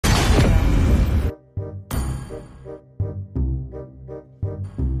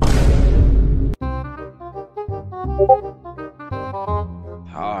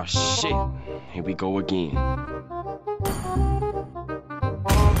Ah, shit. Here we go again.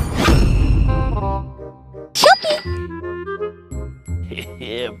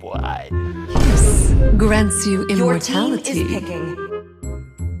 Yeah, boy. Peace grants you immortality. Your team is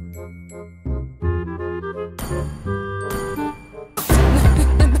picking.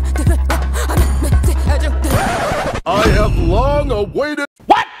 I have long awaited.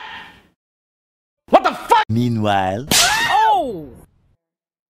 What? What the fuck? Meanwhile, Oh!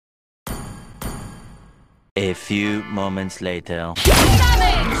 a few moments later.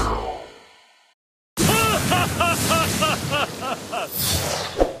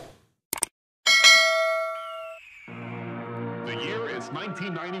 The year is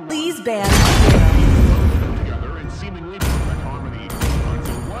 1991. Please ban. Together in seemingly perfect harmony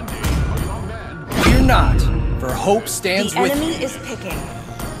until one day a young man. Fear not, for hope stands The with enemy you. is picking.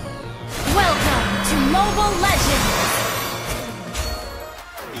 Welcome to Mobile Legends!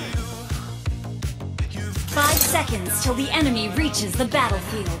 5 seconds till the enemy reaches the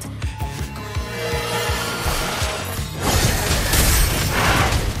battlefield.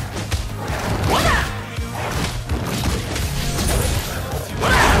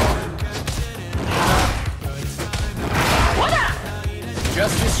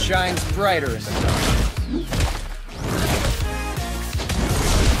 Justice shines brighter in the dark.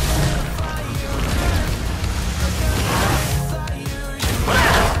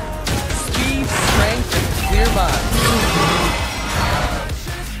 Speed, strength, and clear mind.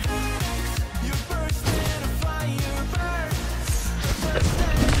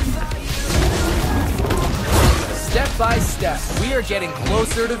 Step by step, we are getting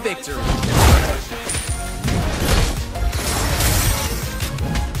closer to victory.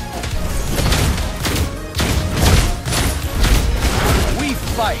 We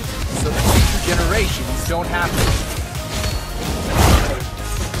fight so that future generations don't have to.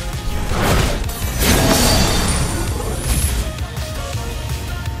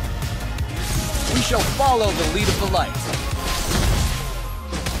 We shall follow the lead of the light.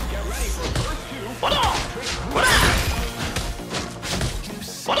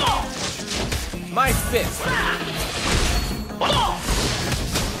 My fist.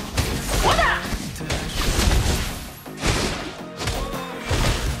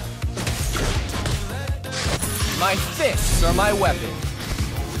 My fists are my weapon.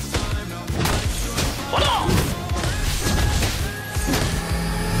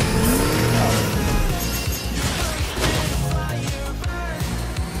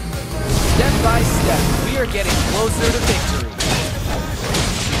 Step by step, we are getting closer to victory.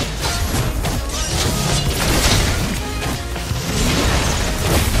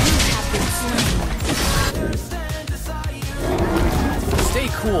 Stay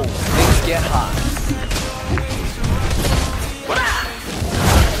cool when things get hot.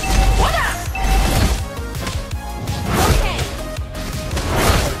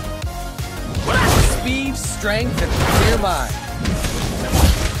 Speed, strength, and clear mind.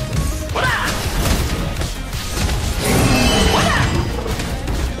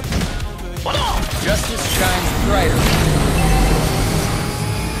 Justice shines brighter.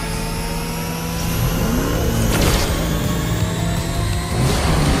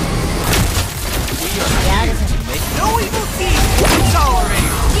 No evil deed will be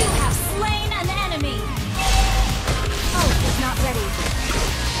tolerated! You have slain an enemy! Hope is not ready.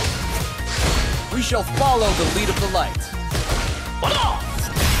 We shall follow the lead of the light.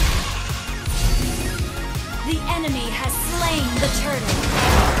 The enemy has slain the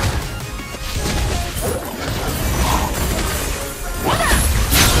turtle.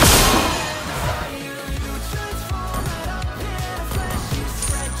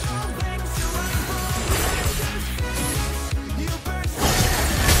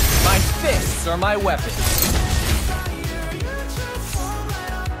 My fists are my weapon.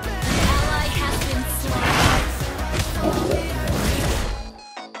 Ally has been slain.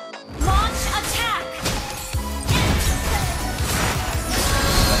 Launch attack!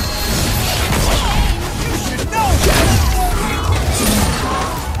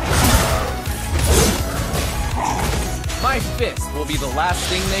 My fist will be the last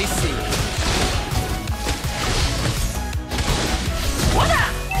thing they see.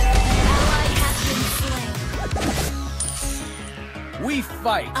 Ally has been slain. We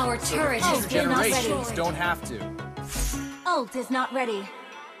fight Our so turret that has future been generations destroyed. don't have to. Ult is not ready.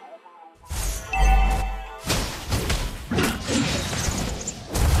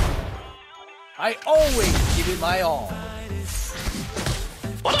 I always give it my all.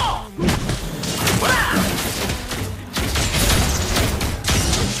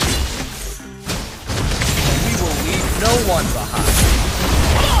 We will leave no one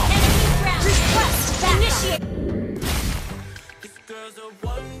behind. We will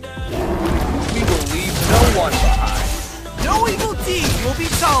leave no one behind. No evil deed will be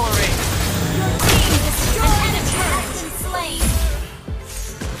tolerated. Your team destroyed a turret has been slain.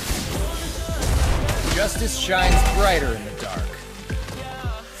 Justice shines brighter in the dark.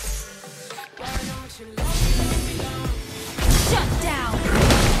 Shut down.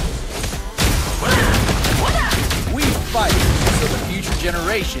 We fight so the future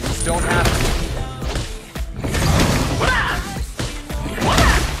generations don't have to.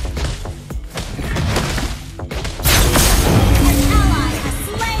 An ally has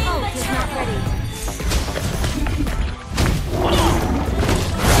slain the turret.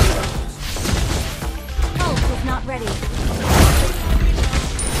 Ult is not ready.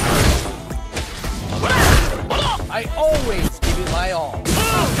 I always give it my all.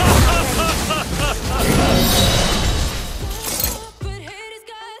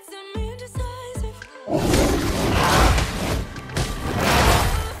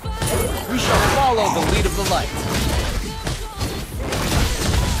 We shall follow the lead of the light.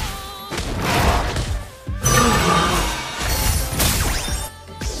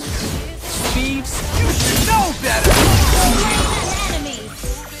 Thieves, you should know better! An enemy.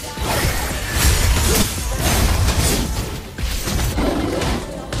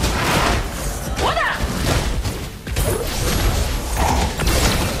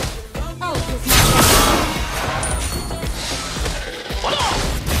 Ult is not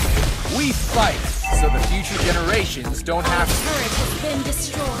We fight so the future generations don't have to. turret has been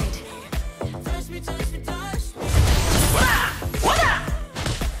destroyed.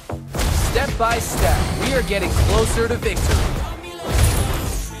 Step by step, we are getting closer to victory.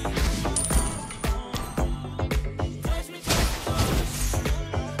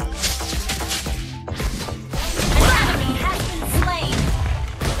 An enemy has been slain.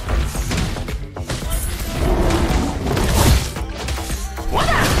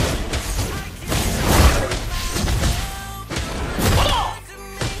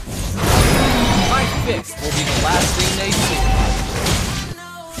 My fist will be the last thing they see.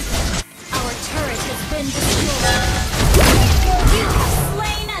 Our turret has been destroyed. You have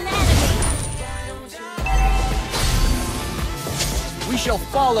slain an enemy. We shall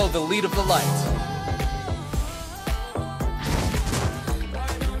follow the lead of the light.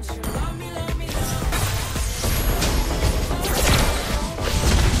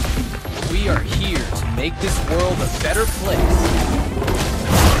 We are here to make this world a better place.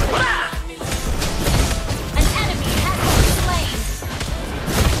 An enemy has been slain.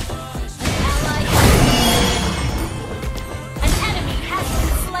 An ally An enemy has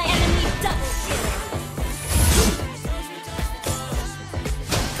been slain. Enemy double kill.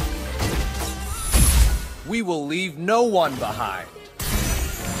 We will leave no one behind.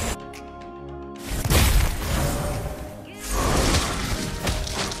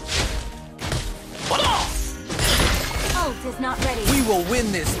 Ult is not ready. We will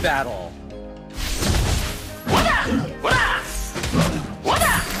win this battle.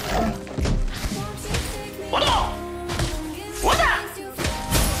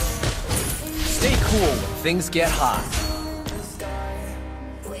 Stay cool when things get hot.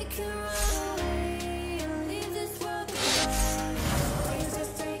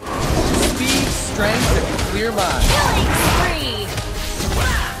 Speed, strength, and a clear mind. Killing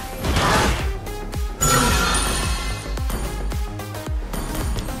spree.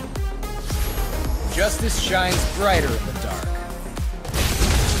 Justice shines brighter in the dark.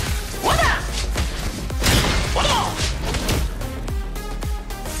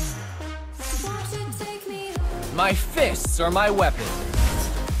 My fists are my weapon.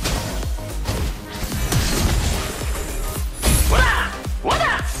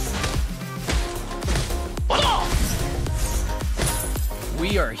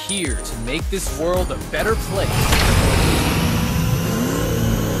 We are here to make this world a better place.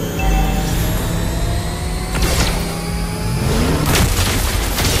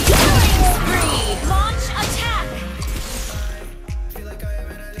 Launch attack!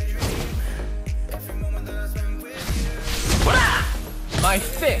 My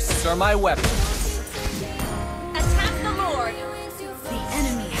fists are my weapon. Attack the Lord! The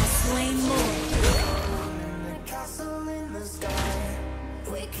enemy has slain Lord.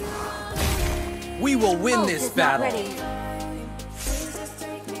 We will win this Is not battle. ready.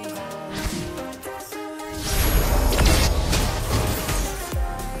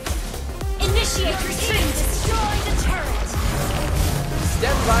 Initiate retreat! Destroy the turret!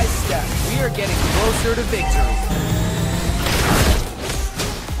 Step by step, we are getting closer to victory.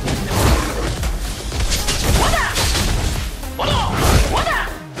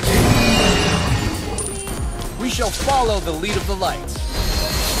 We shall follow the lead of the lights.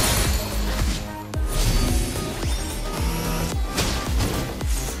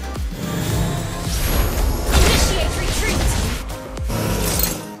 Initiate retreat!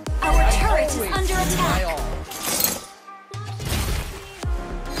 Our turret is under My attack! all.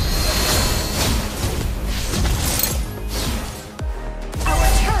 Our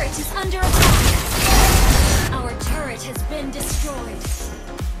turret is under attack! Our turret has been destroyed.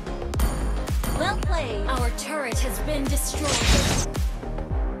 Well played. Our turret has been destroyed.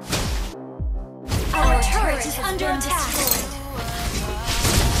 Our turret is under attack.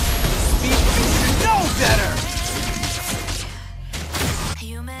 You know better!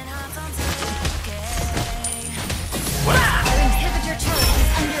 Our inhibitor turret is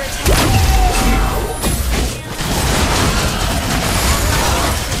under attack.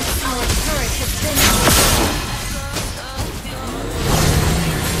 Our turret has been destroyed.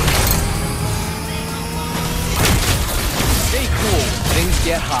 Stay cool, things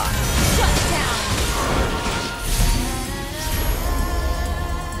get hot. Shut down.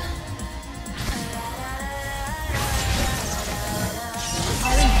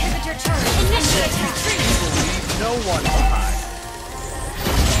 Our inhibitor turret is under attack. Leave no one behind.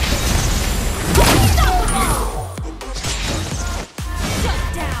 Shut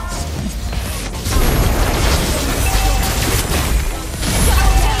down.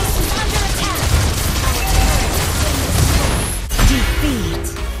 Defeat.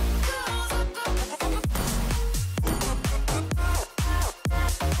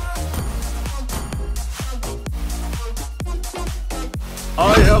 I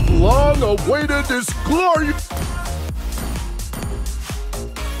have long awaited this glory.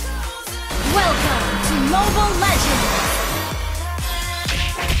 Welcome to Mobile Legends.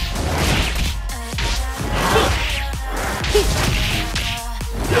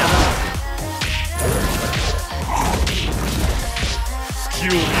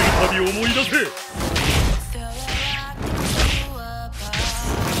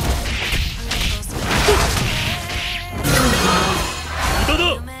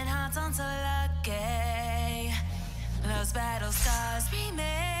 Those battle scars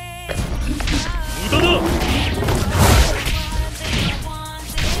remain.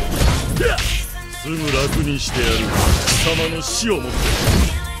 すぐ楽にしてやる。貴様の死をもって。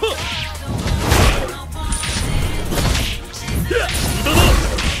無駄だ。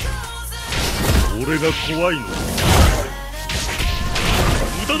俺が怖いの。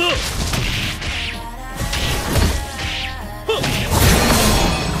無駄だ。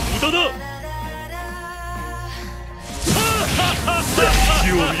無駄だ。火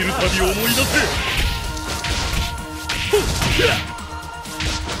を見るたび思い出せ。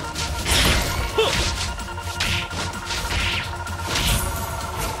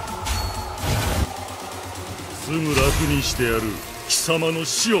すぐ楽にしてやる。貴様の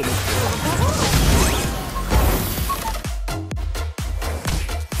死をもって。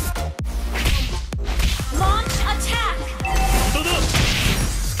 Launch attack. 無駄だ。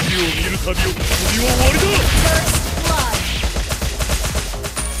月を見るたびを首は終わりだ。 First blood.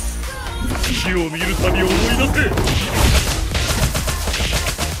 火を見るたび思い出せ。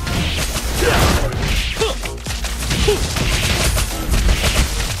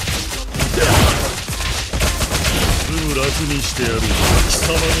すぐ楽にしてやる。貴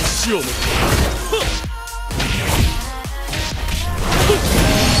様の死をもって。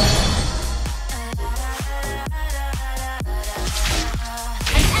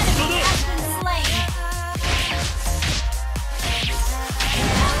 An enemy has been slain. An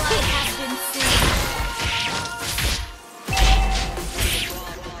ally has been slain.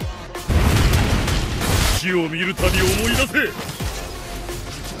 火を見るたび思い出せ。無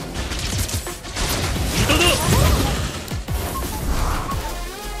駄だ。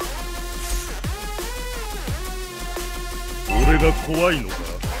俺が怖いのか。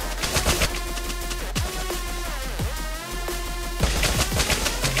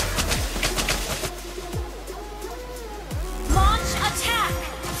 Launch attack.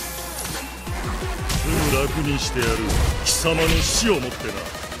 すぐ楽にしてやる。貴様の死をもってな。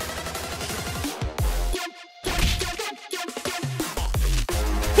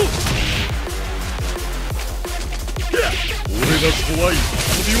 俺が怖い。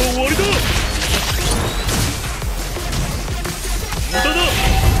首は終わりだ。無駄だ。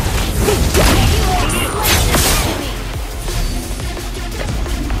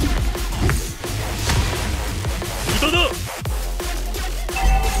無駄だ。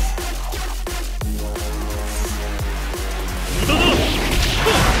無駄だ。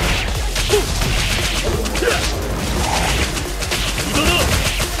無駄だ。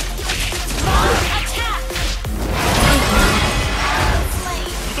 Launch attack.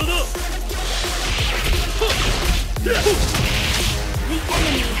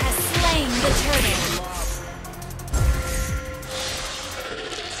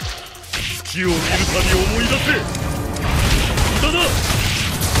 月を見るたび思い出せ。無駄だ。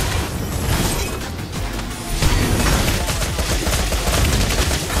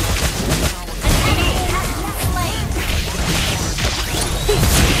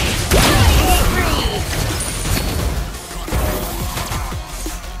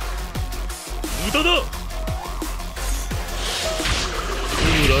無駄だ。す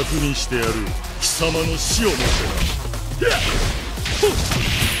ぐ楽にしてやる。貴様の死をもってな。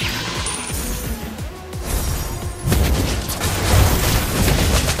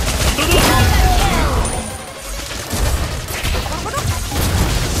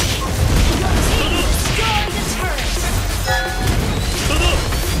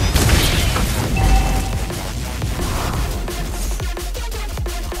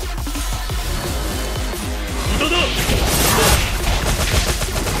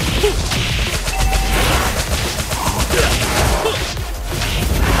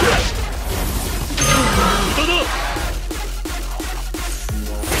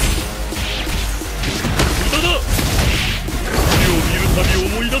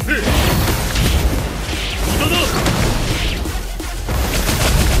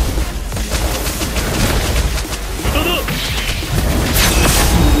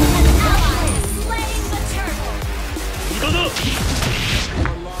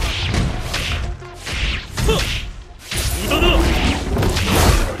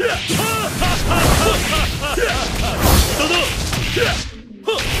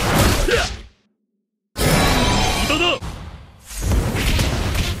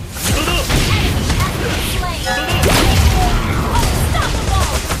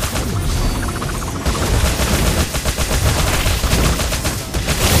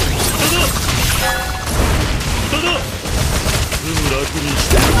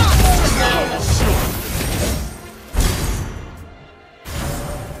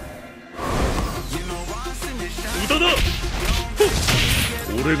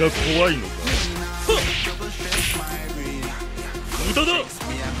俺が怖いのか。無駄だ。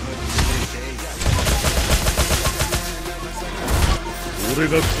俺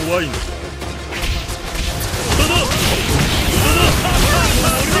が怖いのか。無駄だ。無駄だ。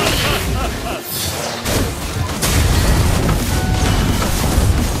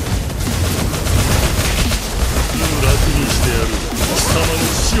楽にしてやる。貴様の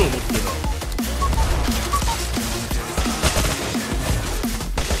死をもってな。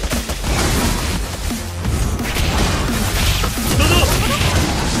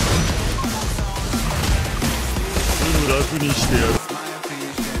楽にしてやる。貴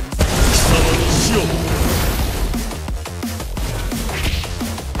様の死をもってな。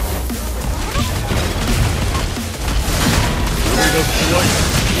俺が怖い。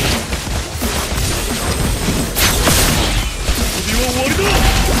首は終わり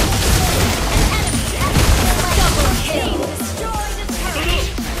だ。